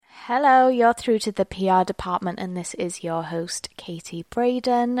Hello, you're through to the PR department and this is your host, Katie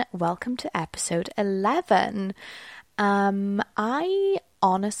Braden. Welcome to episode 11. I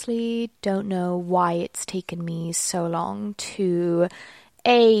honestly don't know why it's taken me so long to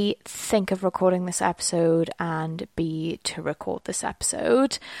A, think of recording this episode and B, to record this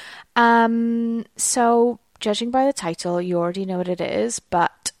episode. So judging by the title, you already know what it is,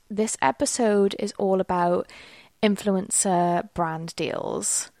 but this episode is all about influencer brand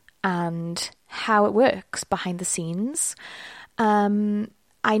deals and how it works behind the scenes. I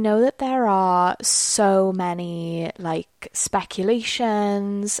know that there are so many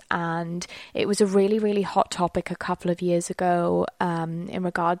speculations, and it was a really, really hot topic a couple of years ago in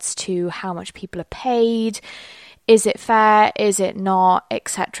regards to how much people are paid. Is it fair? Is it not?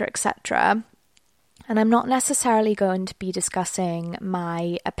 Etc., etc. And I'm not necessarily going to be discussing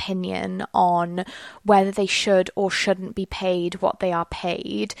my opinion on whether they should or shouldn't be paid what they are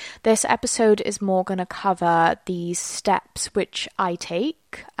paid. This episode is more going to cover the steps which I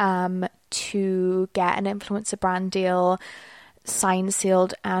take to get an influencer brand deal signed,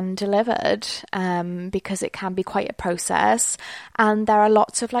 sealed and delivered, because it can be quite a process, and there are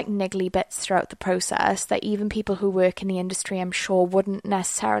lots of niggly bits throughout the process that even people who work in the industry, I'm sure, wouldn't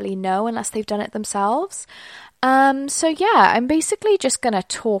necessarily know unless they've done it themselves. So yeah, I'm basically just going to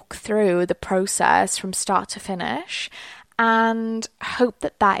talk through the process from start to finish and hope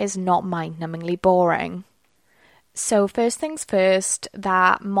that that is not mind-numbingly boring. So first things first,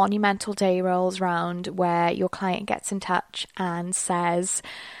 that monumental day rolls round where your client gets in touch and says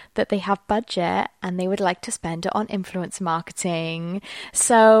that they have budget and they would like to spend it on influencer marketing.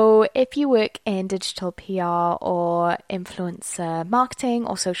 So if you work in digital PR or influencer marketing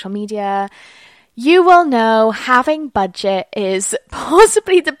or social media, you will know having budget is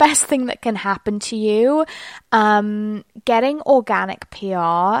possibly the best thing that can happen to you. Getting organic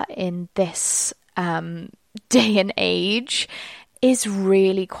PR in this day and age is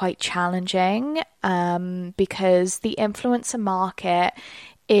really quite challenging because the influencer market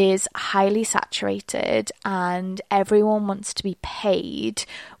is highly saturated and everyone wants to be paid,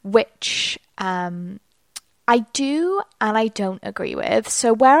 which I do and I don't agree with.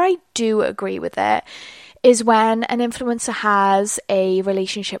 So where I do agree with it is when an influencer has a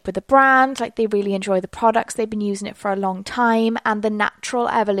relationship with a brand, they really enjoy the products, they've been using it for a long time, and the natural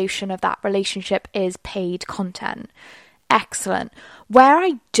evolution of that relationship is paid content. Excellent. Where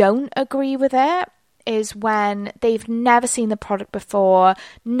I don't agree with it is when they've never seen the product before,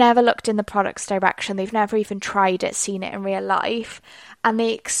 never looked in the product's direction, they've never even tried it, seen it in real life, and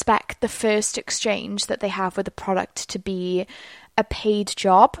they expect the first exchange that they have with the product to be a paid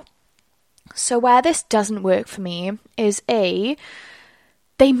job. So where this doesn't work for me is A,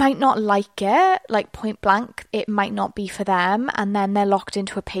 they might not like it, point blank, it might not be for them, and then they're locked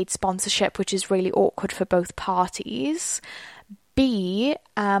into a paid sponsorship, which is really awkward for both parties. B,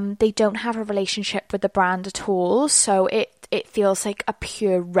 they don't have a relationship with the brand at all, so it feels like a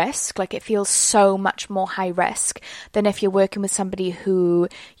pure risk, it feels so much more high risk than if you're working with somebody who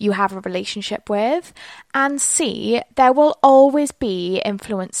you have a relationship with. And C, there will always be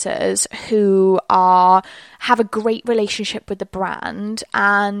influencers who have a great relationship with the brand,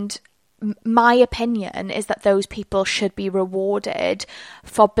 and my opinion is that those people should be rewarded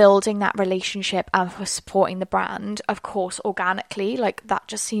for building that relationship and for supporting the brand, of course, organically. That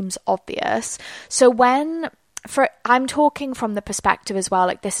just seems obvious. So I'm talking from the perspective as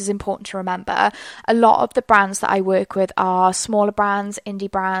well, this is important to remember. A lot of the brands that I work with are smaller brands, indie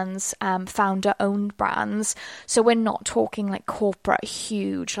brands, founder-owned brands. So we're not talking corporate,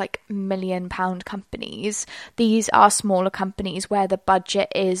 huge, £1 million companies. These are smaller companies where the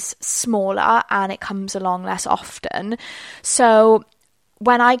budget is smaller and it comes along less often. So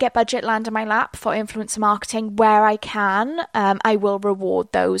when I get budget land in my lap for influencer marketing, where I can, I will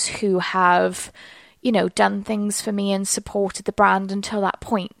reward those who have done things for me and supported the brand until that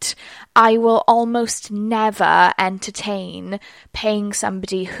point. I will almost never entertain paying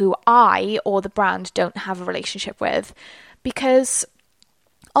somebody who I or the brand don't have a relationship with, because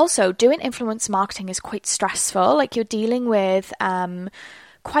also doing influencer marketing is quite stressful. You're dealing with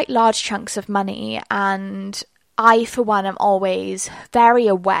quite large chunks of money, and I, for one, am always very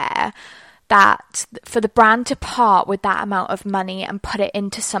aware that for the brand to part with that amount of money and put it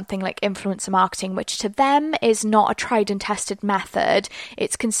into something like influencer marketing, which to them is not a tried and tested method,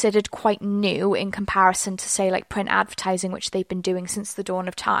 it's considered quite new in comparison to, say, print advertising, which they've been doing since the dawn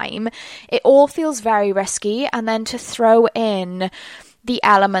of time. It all feels very risky, and then to throw in the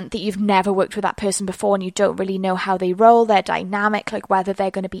element that you've never worked with that person before and you don't really know how they roll, their dynamic, like whether they're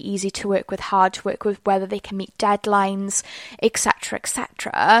going to be easy to work with, hard to work with, whether they can meet deadlines, etc.,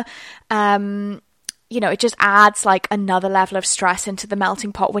 etc. It just adds like another level of stress into the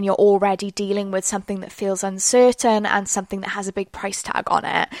melting pot when you're already dealing with something that feels uncertain and something that has a big price tag on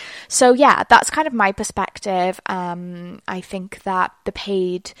it. So yeah, that's kind of my perspective. I think that the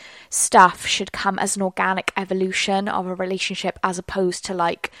paid stuff should come as an organic evolution of a relationship as opposed to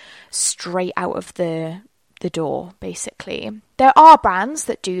like straight out of the door, basically. There are brands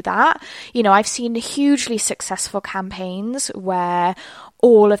that do that. I've seen hugely successful campaigns where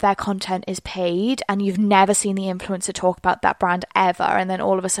all of their content is paid and you've never seen the influencer talk about that brand ever, and then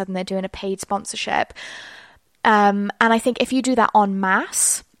all of a sudden they're doing a paid sponsorship. And I think if you do that en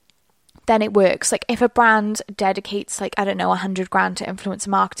masse, then it works. Like if a brand dedicates like, I don't know, 100 grand to influencer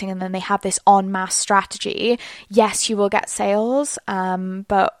marketing and then they have this en masse strategy, yes, you will get sales.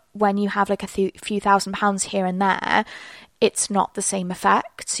 But when you have like a few £1,000s here and there, it's not the same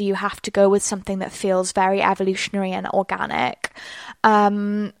effect. So you have to go with something that feels very evolutionary and organic.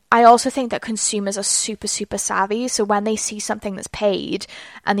 I also think that consumers are super, super savvy. So when they see something that's paid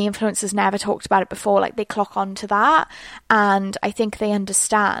and the influencers never talked about it before, like they clock on to that. And I think they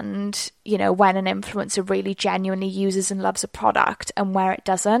understand, when an influencer really genuinely uses and loves a product and where it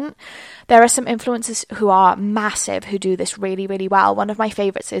doesn't. There are some influencers who are massive who do this really, really well. One of my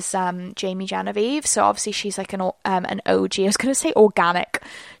favorites is Jamie Genevieve. So obviously she's like an OG. I was going to say organic.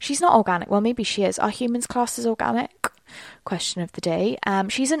 She's not organic. Well, maybe she is. Are humans classed as organic? Question of the day.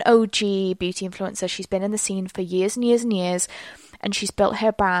 She's an OG beauty influencer. She's been in the scene for years and years and years, and she's built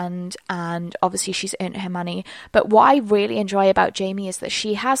her brand, and obviously she's earned her money. But what I really enjoy about Jamie is that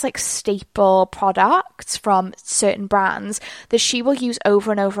she has like staple products from certain brands that she will use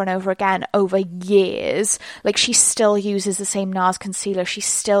over and over and over again over years. Like she still uses the same NARS concealer, she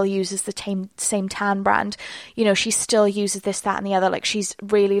still uses the same tan brand, she still uses this, that and the other. Like she's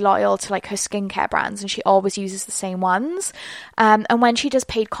really loyal to like her skincare brands and she always uses the same ones. And when she does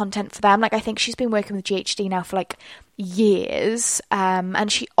paid content for them, like I think she's been working with GHD now for like years,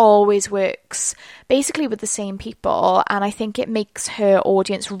 and she always works basically with the same people, and I think it makes her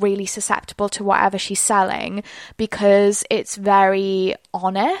audience really susceptible to whatever she's selling because it's very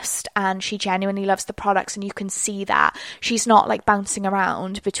honest and she genuinely loves the products, and you can see that she's not like bouncing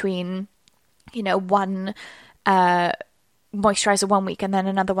around between one moisturizer one week and then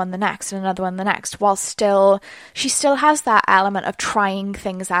another one the next and another one the next, while she still has that element of trying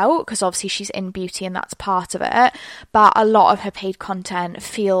things out because obviously she's in beauty and that's part of it, but a lot of her paid content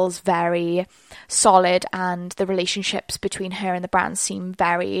feels very solid and the relationships between her and the brand seem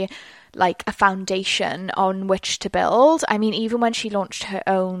very like a foundation on which to build. I mean, even when she launched her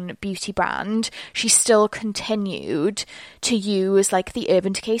own beauty brand, she still continued to use like the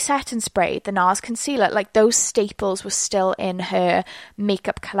Urban Decay setting spray, the NARS concealer, like those staples were still in her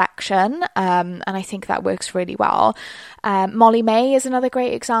makeup collection, and I think that works really well. Molly May is another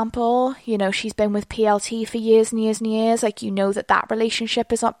great example. She's been with PLT for years and years and years. Like, that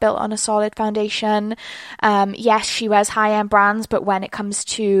relationship is not built on a solid foundation. Yes, she wears high-end brands, but when it comes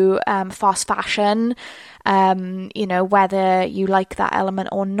to fast fashion, whether you like that element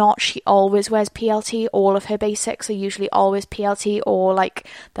or not, she always wears PLT. All of her basics are usually always PLT, or like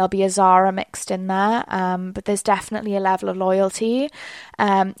there'll be a Zara mixed in there, but there's definitely a level of loyalty.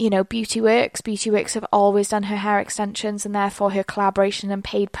 Beauty Works have always done her hair extensions, and therefore her collaboration and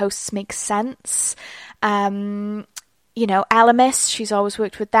paid posts make sense. Elemis, she's always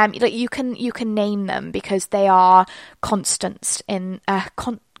worked with them. Like you can name them because they are constants in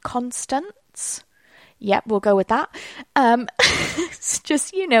constants. Yep, we'll go with that. It's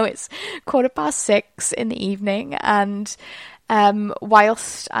just, it's 6:15 in the evening, and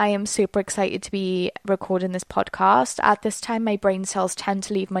whilst I am super excited to be recording this podcast, at this time my brain cells tend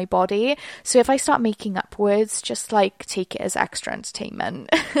to leave my body. So if I start making up words, just like take it as extra entertainment.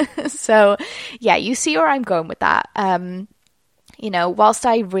 So yeah, you see where I'm going with that. Whilst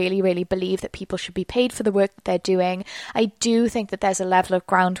I really, really believe that people should be paid for the work that they're doing, I do think that there's a level of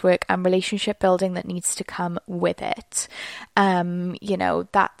groundwork and relationship building that needs to come with it.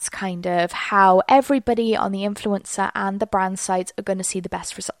 That's kind of how everybody on the influencer and the brand sides are going to see the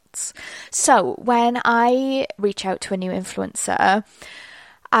best results. So when I reach out to a new influencer,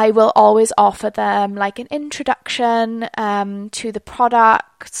 I will always offer them like an introduction to the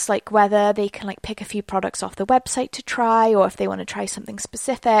products, like whether they can like pick a few products off the website to try, or if they want to try something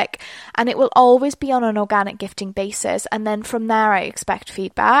specific. And it will always be on an organic gifting basis. And then from there, I expect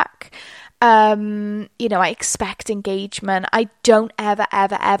feedback. I expect engagement. I don't ever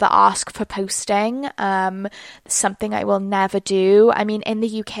ask for posting. Something I will never do. I mean, in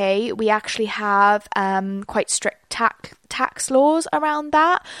the UK, we actually have quite strict tax laws around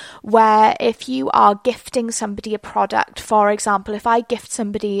that, where if you are gifting somebody a product, for example, if I gift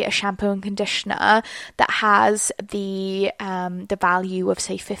somebody a shampoo and conditioner that has the value of,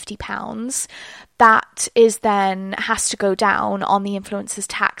 say, £50, that is then has to go down on the influencer's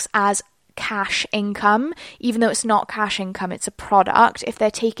tax as cash income, even though it's not cash income, it's a product. If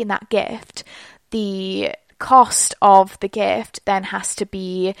they're taking that gift, the cost of the gift then has to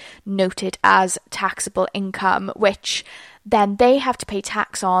be noted as taxable income, which then they have to pay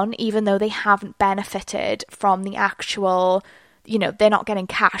tax on, even though they haven't benefited from the actual, they're not getting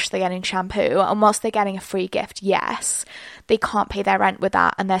cash, they're getting shampoo. And whilst they're getting a free gift, yes, they can't pay their rent with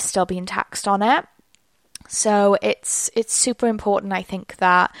that and they're still being taxed on it. So it's super important, I think,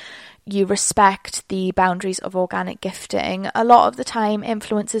 that you respect the boundaries of organic gifting. A lot of the time,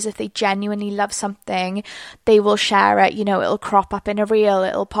 influencers, if they genuinely love something, they will share it. It'll crop up in a reel,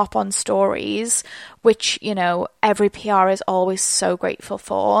 it'll pop on stories, which, every PR is always so grateful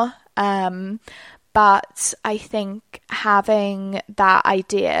for. But I think having that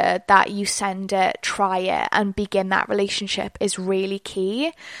idea that you send it, try it, and begin that relationship is really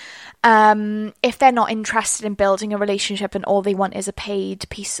key. If they're not interested in building a relationship and all they want is a paid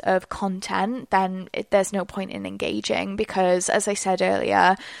piece of content, then there's no point in engaging, because, as I said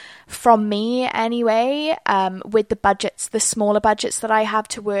earlier, from me anyway, with the smaller budgets that I have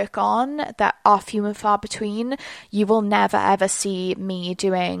to work on that are few and far between, you will never ever see me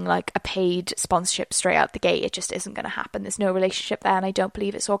doing like a paid sponsorship straight out the gate. It just isn't going to happen. There's no relationship there, and I don't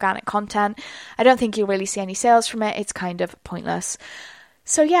believe it's organic content. I don't think you'll really see any sales from it. It's kind of pointless.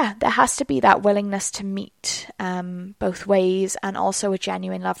 So yeah, there has to be that willingness to meet both ways, and also a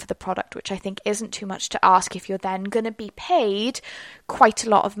genuine love for the product, which I think isn't too much to ask if you're then going to be paid quite a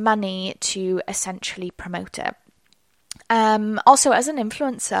lot of money to essentially promote it. Also, as an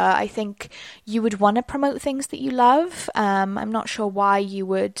influencer, I think you would want to promote things that you love. I'm not sure why you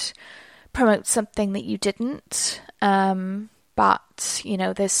would promote something that you didn't, but,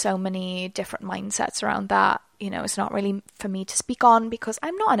 there's so many different mindsets around that. It's not really for me to speak on because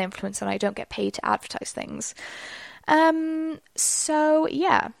I'm not an influencer and I don't get paid to advertise things. So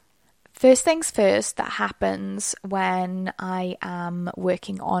yeah, first things first, that happens when I am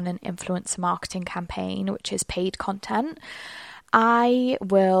working on an influencer marketing campaign, which is paid content. I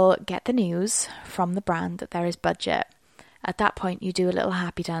will get the news from the brand that there is budget. At that point, you do a little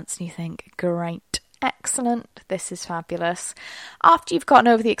happy dance and you think, great. Excellent, this is fabulous. After you've gotten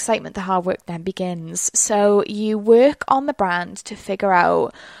over the excitement, the hard work then begins. So you work on the brand to figure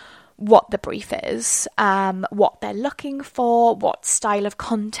out what the brief is, what they're looking for, what style of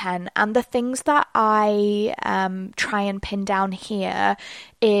content, and the things that I try and pin down here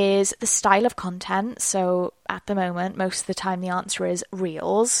is the style of content. So at the moment, most of the time the answer is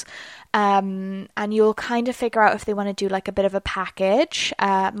reels. And you'll kind of figure out if they want to do like a bit of a package.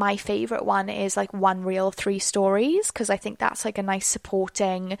 My favorite one is like 1 reel, 3 stories, because I think that's like a nice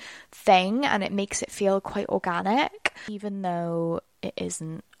supporting thing and it makes it feel quite organic, even though it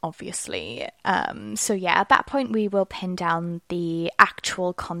isn't, obviously. So yeah, at that point we will pin down the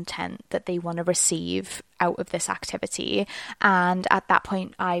actual content that they want to receive out of this activity, and at that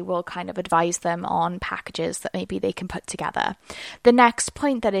point I will kind of advise them on packages that maybe they can put together. The next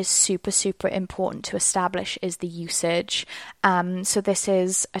point that is super important to establish is the usage. So this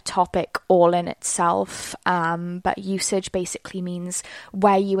is a topic all in itself, but usage basically means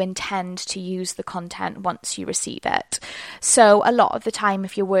where you intend to use the content once you receive it. So a lot of the time,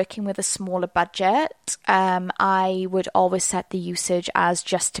 if you're working with a smaller budget, I would always set the usage as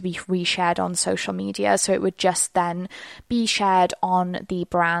just to be reshared on social media. So it would just then be shared on the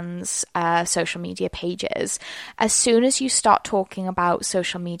brand's social media pages. As soon as you start talking about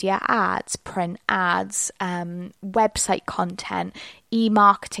social media ads, print ads, website content,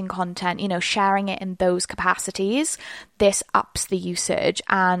 e-marketing content, sharing it in those capacities, this ups the usage,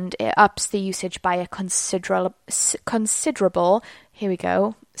 and it ups the usage by a considerable, here we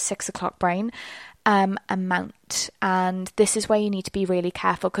go, 6 o'clock brain, amount. And this is where you need to be really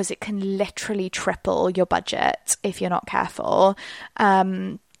careful, because it can literally triple your budget if you're not careful.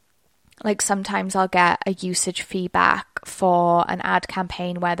 Like sometimes I'll get a usage feedback for an ad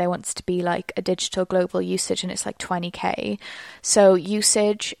campaign where there wants to be like a digital global usage and it's like 20k. So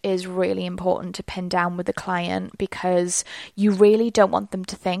usage is really important to pin down with the client, because you really don't want them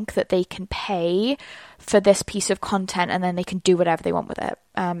to think that they can pay for this piece of content and then they can do whatever they want with it.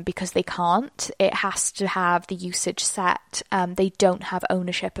 because they can't. It has to have the usage set. They don't have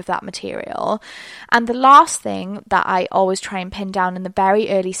ownership of that material. And the last thing that I always try and pin down in the very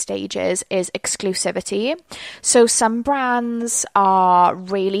early stages is exclusivity. So some brands are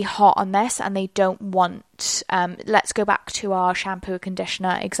really hot on this and they don't want, let's go back to our shampoo and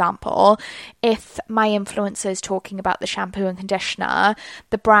conditioner example. If my influencer is talking about the shampoo and conditioner,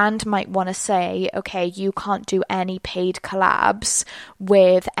 the brand might want to say, okay, you can't do any paid collabs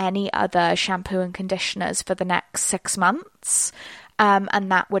with any other shampoo and conditioners for the next 6 months.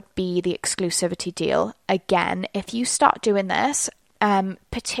 And that would be the exclusivity deal. Again, if you start doing this,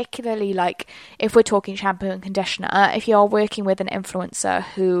 particularly like if we're talking shampoo and conditioner, if you're working with an influencer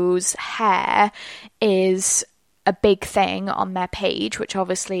whose hair is a big thing on their page, which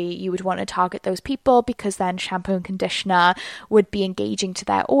obviously you would want to target those people because then shampoo and conditioner would be engaging to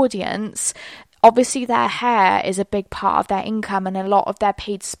their audience. Obviously, their hair is a big part of their income and a lot of their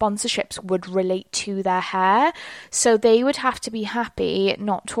paid sponsorships would relate to their hair. So they would have to be happy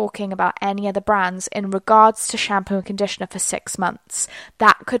not talking about any other brands in regards to shampoo and conditioner for 6 months.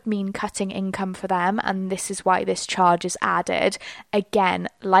 That could mean cutting income for them, and this is why this charge is added. Again,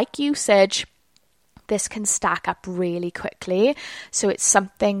 like usage, this can stack up really quickly. So it's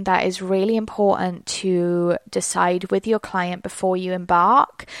something that is really important to decide with your client before you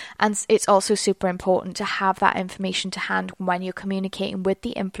embark. And it's also super important to have that information to hand when you're communicating with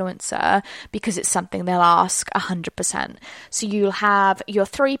the influencer, because it's something they'll ask 100%. So you'll have your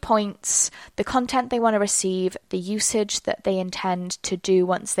 3 points: the content they want to receive, the usage that they intend to do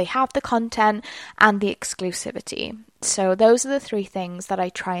once they have the content, and the exclusivity. So those are the 3 things that I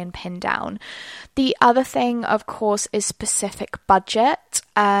try and pin down. The other thing, of course, is specific budget.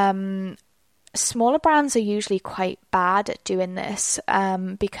 Smaller brands are usually quite bad at doing this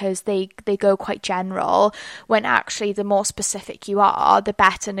because they go quite general, when actually the more specific you are, the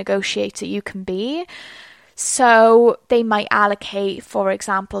better negotiator you can be. So they might allocate, for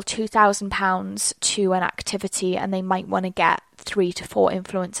example, £2,000 to an activity and they might want to get 3 to 4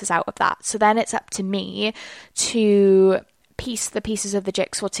 influencers out of that. So then it's up to me to piece the pieces of the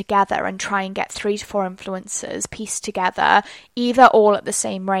jigsaw together and try and get 3 to 4 influencers pieced together, either all at the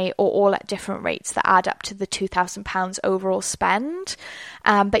same rate or all at different rates that add up to the £2,000 overall spend.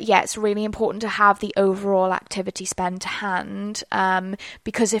 But yeah, it's really important to have the overall activity spend to hand,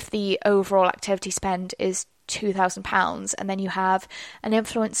 because if the overall activity spend is £2,000 and then you have an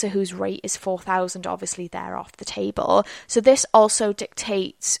influencer whose rate is £4,000, obviously they're off the table. So this also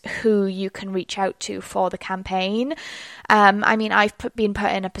dictates who you can reach out to for the campaign. I mean, I've been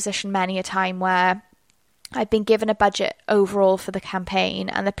put in a position many a time where I've been given a budget overall for the campaign,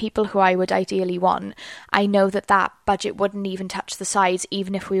 and the people who I would ideally want, I know that that budget wouldn't even touch the sides,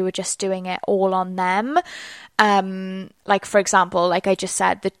 even if we were just doing it all on them. Like, for example, like I just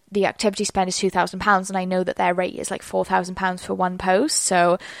said, the activity spend is £2,000 and I know that their rate is like £4,000 for one post.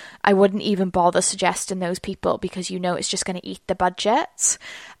 So I wouldn't even bother suggesting those people because it's just going to eat the budget.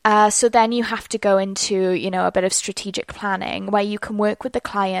 So then you have to go into, a bit of strategic planning where you can work with the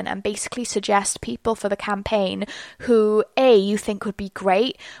client and basically suggest people for the campaign who, A, you think would be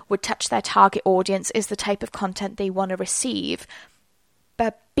great, would touch their target audience, is the type of content they want to receive,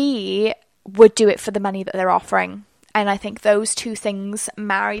 but B, would do it for the money that they're offering. And I think those 2 things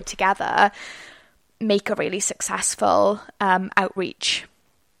married together make a really successful outreach.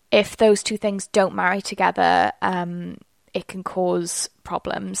 If those 2 things don't marry together, it can cause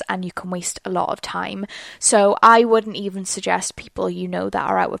problems and you can waste a lot of time. So I wouldn't even suggest people that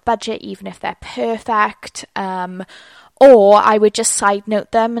are out of budget, even if they're perfect. Or I would just side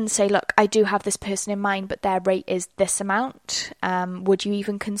note them and say, look, I do have this person in mind, but their rate is this amount. Would you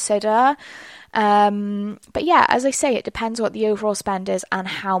even consider? But yeah, as I say, it depends what the overall spend is and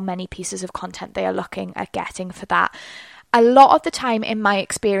how many pieces of content they are looking at getting for that. A lot of the time, in my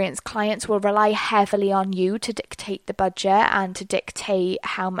experience, clients will rely heavily on you to dictate the budget and to dictate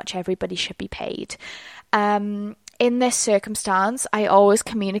how much everybody should be paid. In this circumstance, I always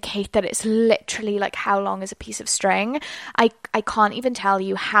communicate that it's literally like how long is a piece of string. I can't even tell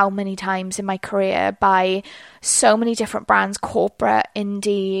you how many times in my career, by so many different brands, corporate,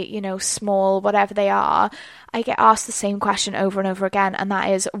 indie, small, whatever they are, I get asked the same question over and over again, and that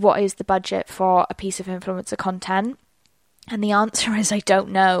is, what is the budget for a piece of influencer content? And the answer is, I don't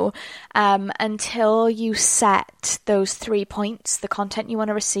know. Until you set those 3 points, the content you want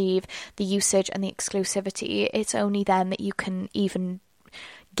to receive, the usage and the exclusivity, it's only then that you can even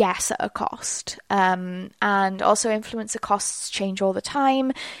guess at a cost. And also influencer costs change all the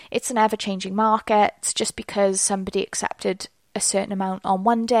time. It's an ever-changing market. Just because somebody accepted a certain amount on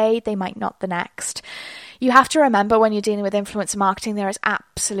one day, they might not the next. you have to remember when you're dealing with influencer marketing, there is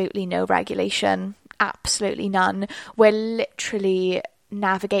absolutely no regulation, absolutely none. We're literally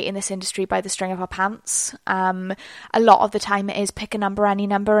navigating this industry by the string of our pants. A lot of the time it is pick a number, any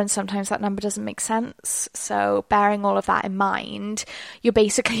number, and sometimes that number doesn't make sense. So bearing all of that in mind, you're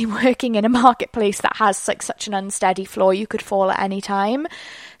basically working in a marketplace that has like such an unsteady floor. You could fall at any time.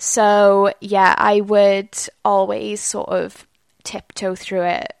 So yeah, I would always sort of tiptoe through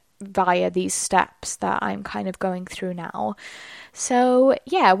it via these steps that I'm kind of going through now. So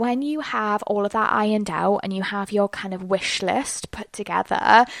yeah, when you have all of that ironed out and you have your kind of wish list put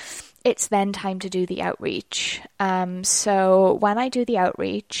together, it's then time to do the outreach. So when I do the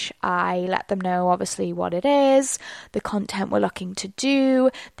outreach, I let them know obviously what it is, the content we're looking to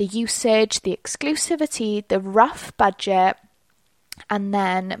do, the usage, the exclusivity, the rough budget, and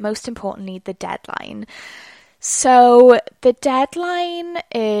then most importantly, the deadline. So the deadline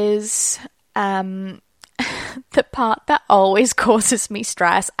is the part that always causes me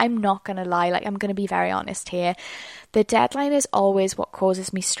stress. I'm not going to lie, like I'm going to be very honest here. The deadline is always what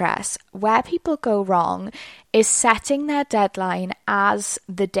causes me stress. Where people go wrong is setting their deadline as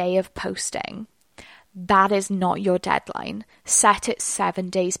the day of posting. That is not your deadline. Set it 7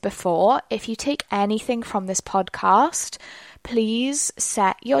 days before. If you take anything from this podcast, please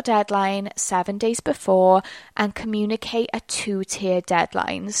set your deadline 7 days before and communicate a 2-tier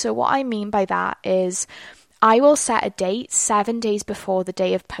deadline. So what I mean by that is I will set a date 7 days before the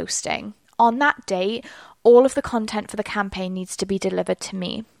day of posting. On that date, all of the content for the campaign needs to be delivered to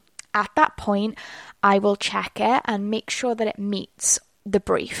me. At that point, I will check it and make sure that it meets the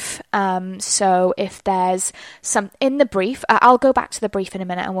brief. So if there's some in the brief, I'll go back to the brief in a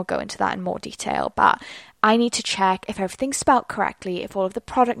minute and we'll go into that in more detail, but I need to check if everything's spelt correctly, if all of the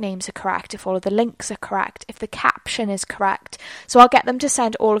product names are correct, if all of the links are correct, if the caption is correct. So I'll get them to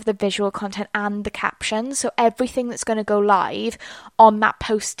send all of the visual content and the caption. So everything that's going to go live on that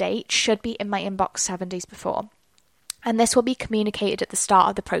post date should be in my inbox 7 days before. And this will be communicated at the start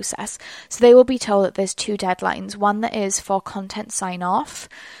of the process. So they will be told that there's 2 deadlines. One that is for content sign off,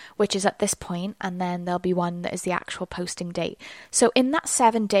 which is at this point, and then there'll be one that is the actual posting date. So in that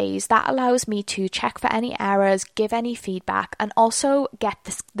 7 days, that allows me to check for any errors, give any feedback, and also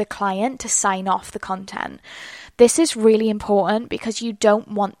get the client to sign off the content. This is really important because you don't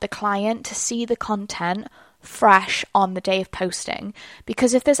want the client to see the content fresh on the day of posting,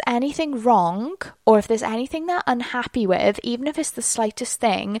 because if there's anything wrong or if there's anything they're unhappy with, even if it's the slightest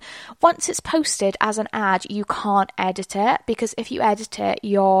thing, once it's posted as an ad, you can't edit it, because if you edit it,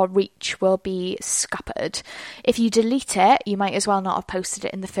 your reach will be scuppered. If you delete it, you might as well not have posted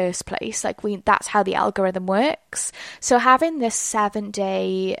it in the first place. That's how the algorithm works. So having this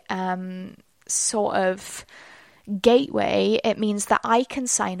 7-day sort of gateway, it means that I can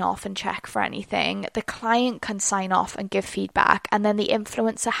sign off and check for anything, the client can sign off and give feedback, and then the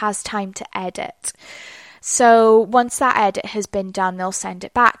influencer has time to edit. So once that edit has been done, they'll send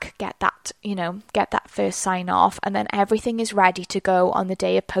it back, get that first sign off, and then everything is ready to go on the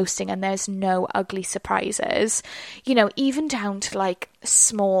day of posting, and there's no ugly surprises. Even down to like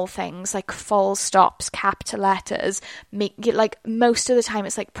small things like full stops, capital letters, most of the time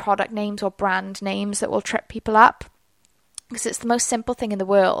it's like product names or brand names that will trip people up, because it's the most simple thing in the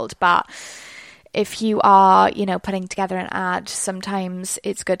world, but if you are, putting together an ad, sometimes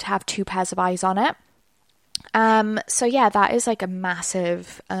it's good to have 2 pairs of eyes on it. So yeah, that is like a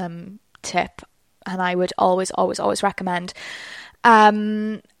massive tip, and I would always recommend.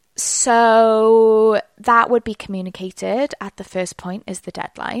 So that would be communicated at the first point is the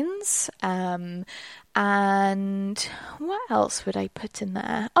deadlines. And what else would I put in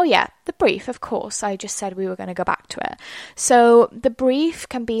there? Oh yeah, the brief, of course. I just said we were going to go back to it. So the brief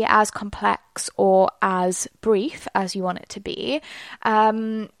can be as complex or as brief as you want it to be.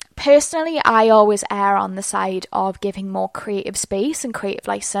 Personally, I always err on the side of giving more creative space and creative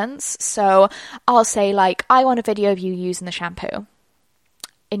license. So I'll say I want a video of you using the shampoo.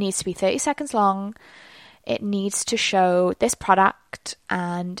 It needs to be 30 seconds long. It needs to show this product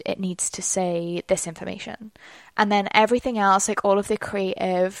and it needs to say this information. And then everything else, all of the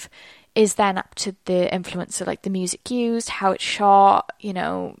creative, is then up to the influencer, the music used, how it's shot,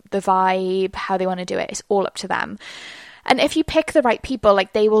 the vibe, how they want to do it. It's all up to them. And if you pick the right people,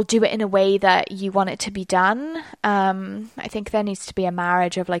 they will do it in a way that you want it to be done. I think there needs to be a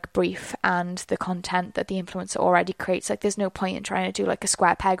marriage of brief and the content that the influencer already creates. There's no point in trying to do a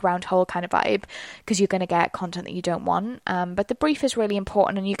square peg round hole kind of vibe, because you're going to get content that you don't want. But the brief is really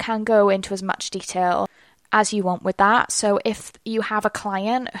important, and you can go into as much detail as you want with that. So if you have a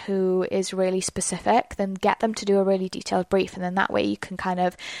client who is really specific, then get them to do a really detailed brief, and then that way you can kind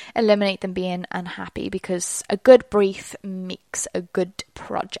of eliminate them being unhappy, because a good brief makes a good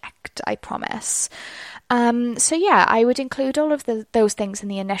project, I promise. So yeah, I would include all of those things in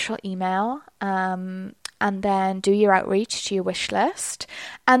the initial email, and then do your outreach to your wish list.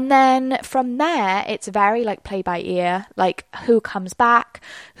 And then from there, it's very like play by ear, like who comes back,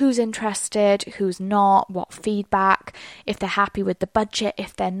 who's interested, who's not, what feedback, if they're happy with the budget,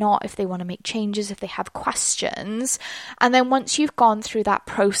 if they're not, if they want to make changes, if they have questions. And then once you've gone through that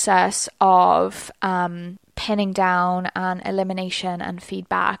process of pinning down and elimination and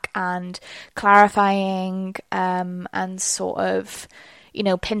feedback and clarifying and sort of, you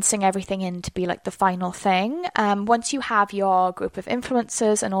know, pincing everything in to be like the final thing. Once you have your group of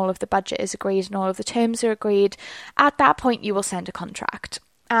influencers and all of the budget is agreed and all of the terms are agreed, at that point you will send a contract.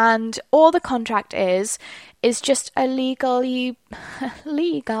 And all the contract is just a legally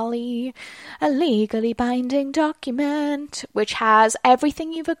binding document, which has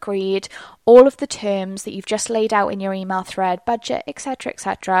everything you've agreed, all of the terms that you've just laid out in your email thread, budget,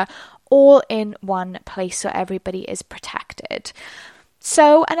 etc., all in one place so everybody is protected.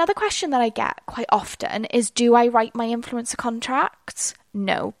 So another question that I get quite often is, do I write my influencer contracts?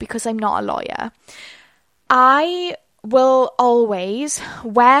 No, because I'm not a lawyer. I will always,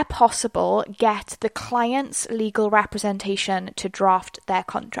 where possible, get the client's legal representation to draft their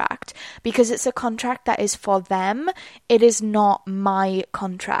contract, because it's a contract that is for them. It is not my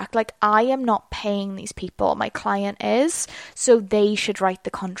contract. Like, I am not paying these people. My client is, so they should write the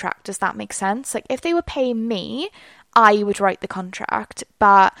contract. Does that make sense? Like, if they were paying me, I would write the contract,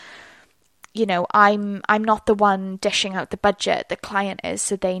 but you know, I'm not the one dishing out the budget. The client is,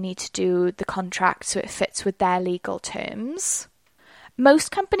 so they need to do the contract so it fits with their legal terms.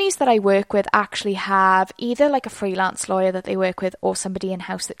 Most companies that I work with actually have either like a freelance lawyer that they work with or somebody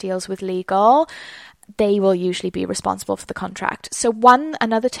in-house that deals with legal. They will usually be responsible for the contract. So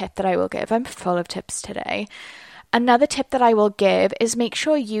another tip that I will give, I'm full of tips today. Another tip that I will give is make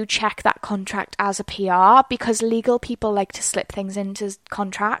sure you check that contract as a PR, because legal people like to slip things into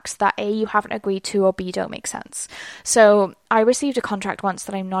contracts that A, you haven't agreed to, or B, don't make sense. So I received a contract once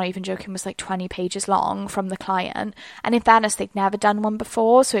that, I'm not even joking, was like 20 pages long from the client. And in fairness, they'd never done one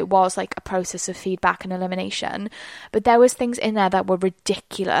before. So it was like a process of feedback and elimination. But there was things in there that were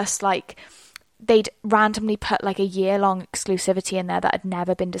ridiculous, like they'd randomly put like a year-long exclusivity in there that had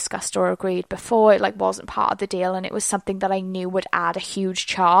never been discussed or agreed before. It like wasn't part of the deal, and it was something that I knew would add a huge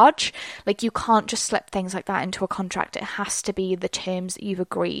charge. Like, you can't just slip things like that into a contract. It has to be the terms that you've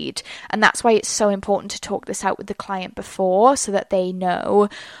agreed, and that's why it's so important to talk this out with the client before, so that they know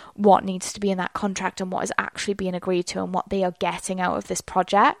what needs to be in that contract and what is actually being agreed to and what they are getting out of this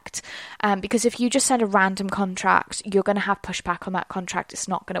project. Because if you just send a random contract, you're going to have pushback on that contract. It's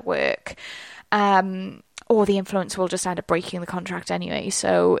not going to work. Or the influencer will just end up breaking the contract anyway.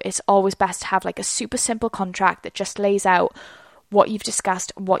 So it's always best to have like a super simple contract that just lays out what you've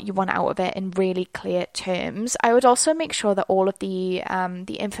discussed, what you want out of it in really clear terms. I would also make sure that all of the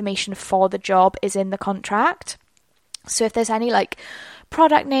information for the job is in the contract. So if there's any like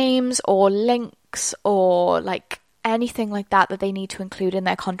product names or links or like anything like that they need to include in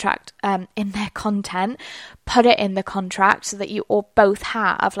their contract, in their content, put it in the contract so that you all both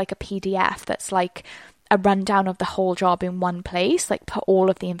have like a PDF that's like a rundown of the whole job in one place. Like, put all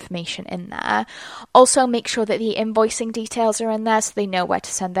of the information in there. Also, make sure that the invoicing details are in there so they know where to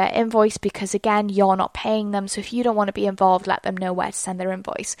send their invoice, because again, you're not paying them. So if you don't want to be involved, let them know where to send their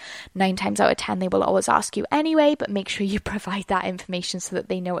invoice. 9 times out of 10, they will always ask you anyway, but make sure you provide that information so that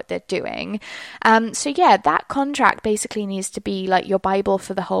they know what they're doing. So yeah, that contract basically needs to be like your Bible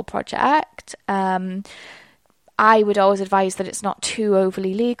for the whole project. I would always advise that it's not too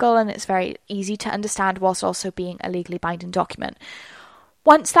overly legal and it's very easy to understand whilst also being a legally binding document.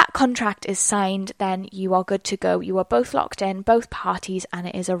 Once that contract is signed, then you are good to go. You are both locked in, both parties, and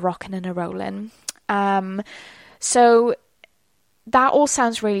it is a rocking and a rolling. So that all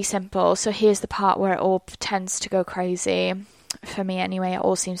sounds really simple. So here's the part where it all tends to go crazy. For me anyway, it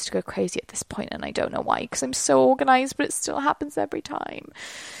all seems to go crazy at this point, and I don't know why, because I'm so organised, but it still happens every time.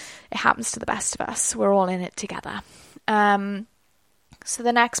 It happens to the best of us. We're all in it together. So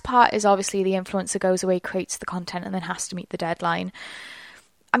the next part is obviously the influencer goes away, creates the content, and then has to meet the deadline.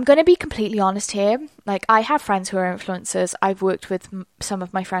 I'm going to be completely honest here. Like, I have friends who are influencers. I've worked with some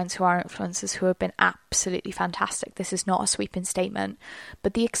of my friends who are influencers who have been absolutely fantastic. This is not a sweeping statement.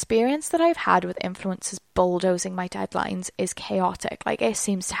 But the experience that I've had with influencers bulldozing my deadlines is chaotic. Like, it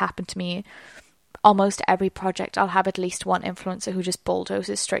seems to happen to me almost every project I'll have at least one influencer who just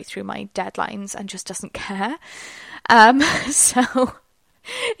bulldozes straight through my deadlines and just doesn't care. So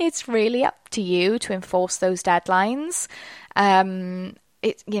it's really up to you to enforce those deadlines.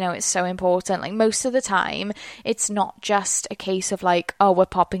 It's so important. Like, most of the time, it's not just a case of like, oh, we're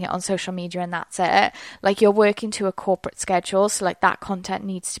popping it on social media and that's it. Like, you're working to a corporate schedule, so like that content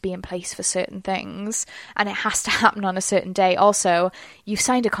needs to be in place for certain things, and it has to happen on a certain day. Also, you've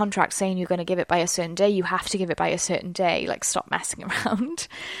signed a contract saying you're going to give it by a certain day. You have to give it by a certain day. Like, stop messing around.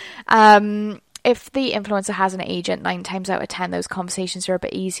 If the influencer has an agent, 9 times out of 10, those conversations are a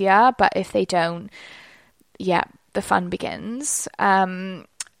bit easier. But if they don't, yeah, the fun begins.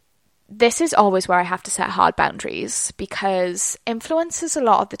 This is always where I have to set hard boundaries, because influencers a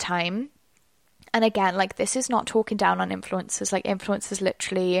lot of the time, and again, like, this is not talking down on influencers. Like, influencers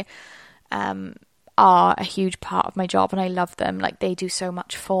literally are a huge part of my job, and I love them. Like, they do so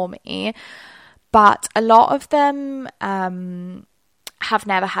much for me. But a lot of them have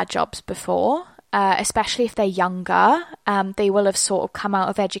never had jobs before. Especially if they're younger, they will have sort of come out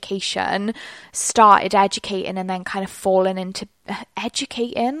of education, started educating, and then kind of fallen into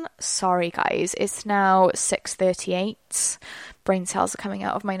educating. Sorry guys, it's now 6:38. Brain cells are coming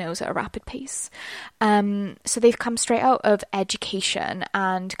out of my nose at a rapid pace. So they've come straight out of education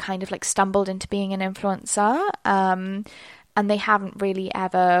and kind of like stumbled into being an influencer. And they haven't really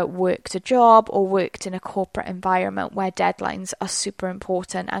ever worked a job or worked in a corporate environment where deadlines are super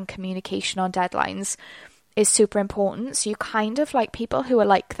important and communication on deadlines is super important. So you kind of, like, people who are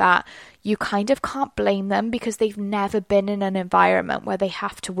like that, you kind of can't blame them because they've never been in an environment where they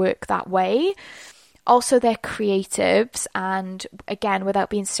have to work that way. Also, they're creatives, and again, without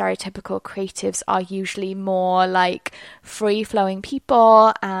being stereotypical, creatives are usually more like free-flowing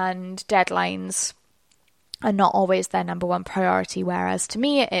people, and deadlines are not always their number one priority, whereas to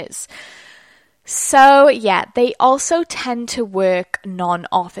me it is. So yeah, they also tend to work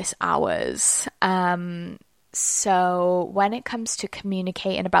non-office hours. So when it comes to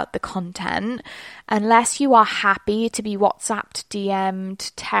communicating about the content, unless you are happy to be WhatsApped,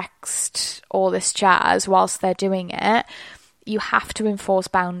 DM'd, text, all this jazz whilst they're doing it, you have to enforce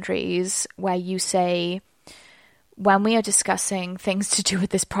boundaries where you say, when we are discussing things to do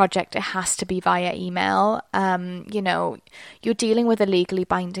with this project, it has to be via email. You're dealing with a legally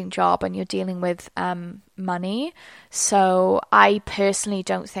binding job, and you're dealing with money. So I personally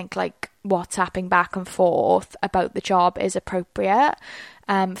don't think like WhatsApping back and forth about the job is appropriate.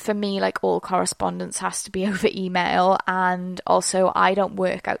 For me, like, all correspondence has to be over email, and also I don't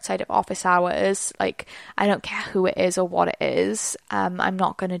work outside of office hours. Like, I don't care who it is or what it is. I'm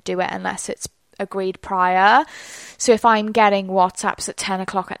not going to do it unless it's agreed prior. So if I'm getting WhatsApps at 10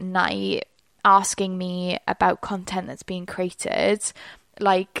 o'clock at night asking me about content that's being created,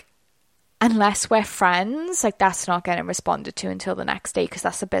 like, unless we're friends, like, that's not getting responded to until the next day, because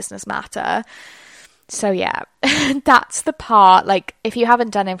that's a business matter. So yeah, that's the part. Like, if you haven't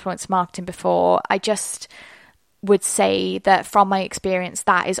done influencer marketing before, I just would say that from my experience,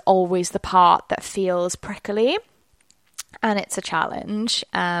 that is always the part that feels prickly. And it's a challenge,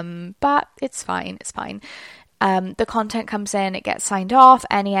 but it's fine. The content comes in, it gets signed off,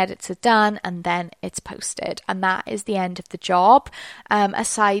 any edits are done, and then it's posted. And that is the end of the job.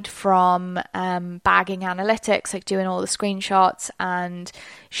 Aside from bagging analytics, like doing all the screenshots and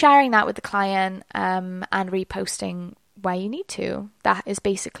sharing that with the client, and reposting where you need to. That is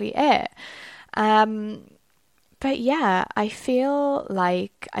basically it. But yeah, I feel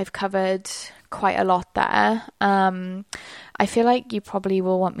like I've covered quite a lot there. I feel like you probably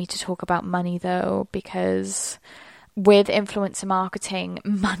will want me to talk about money though, because with influencer marketing,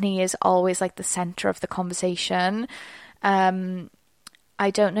 money is always like the center of the conversation. I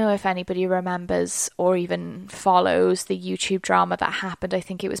don't know if anybody remembers or even follows the YouTube drama that happened. I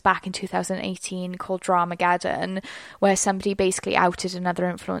think it was back in 2018 called Dramageddon, where somebody basically outed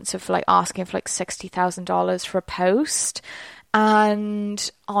another influencer for like asking for like $60,000 for a post.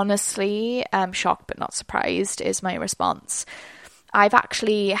 And honestly, I'm shocked but not surprised is my response. I've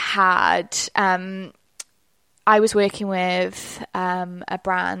actually had, I was working with a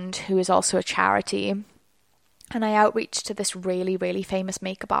brand who is also a charity, and I outreached to this really, really famous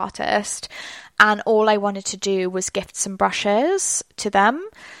makeup artist, and all I wanted to do was gift some brushes to them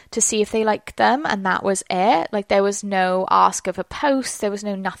to see if they liked them, and that was it. Like, there was no ask of a post, there was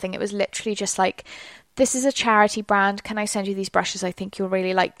no nothing. It was literally just like, this is a charity brand, can I send you these brushes? I think you'll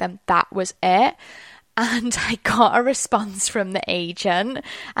really like them. That was it. And I got a response from the agent,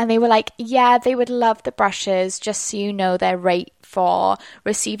 and they were like, yeah, they would love the brushes, just so you know their rate for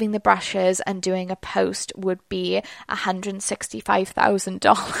receiving the brushes and doing a post would be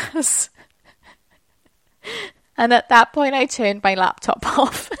 $165,000. And at that point, I turned my laptop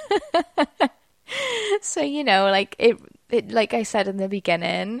off. So, like like I said in the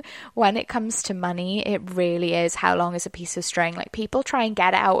beginning, when it comes to money, it really is how long is a piece of string. Like, people try and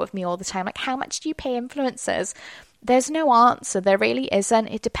get it out of me all the time. Like, how much do you pay influencers? There's no answer. There really isn't.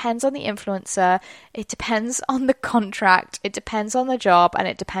 It depends on the influencer. It depends on the contract. It depends on the job. And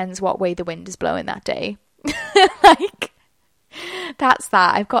it depends what way the wind is blowing that day. Like, that's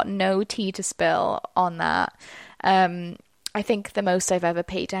that. I've got no tea to spill on that. I think the most I've ever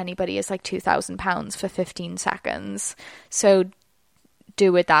paid to anybody is like £2,000 for 15 seconds. So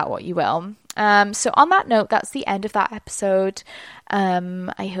do with that what you will. So on that note, that's the end of that episode.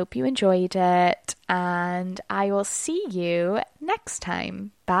 I hope you enjoyed it, and I will see you next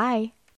time. Bye.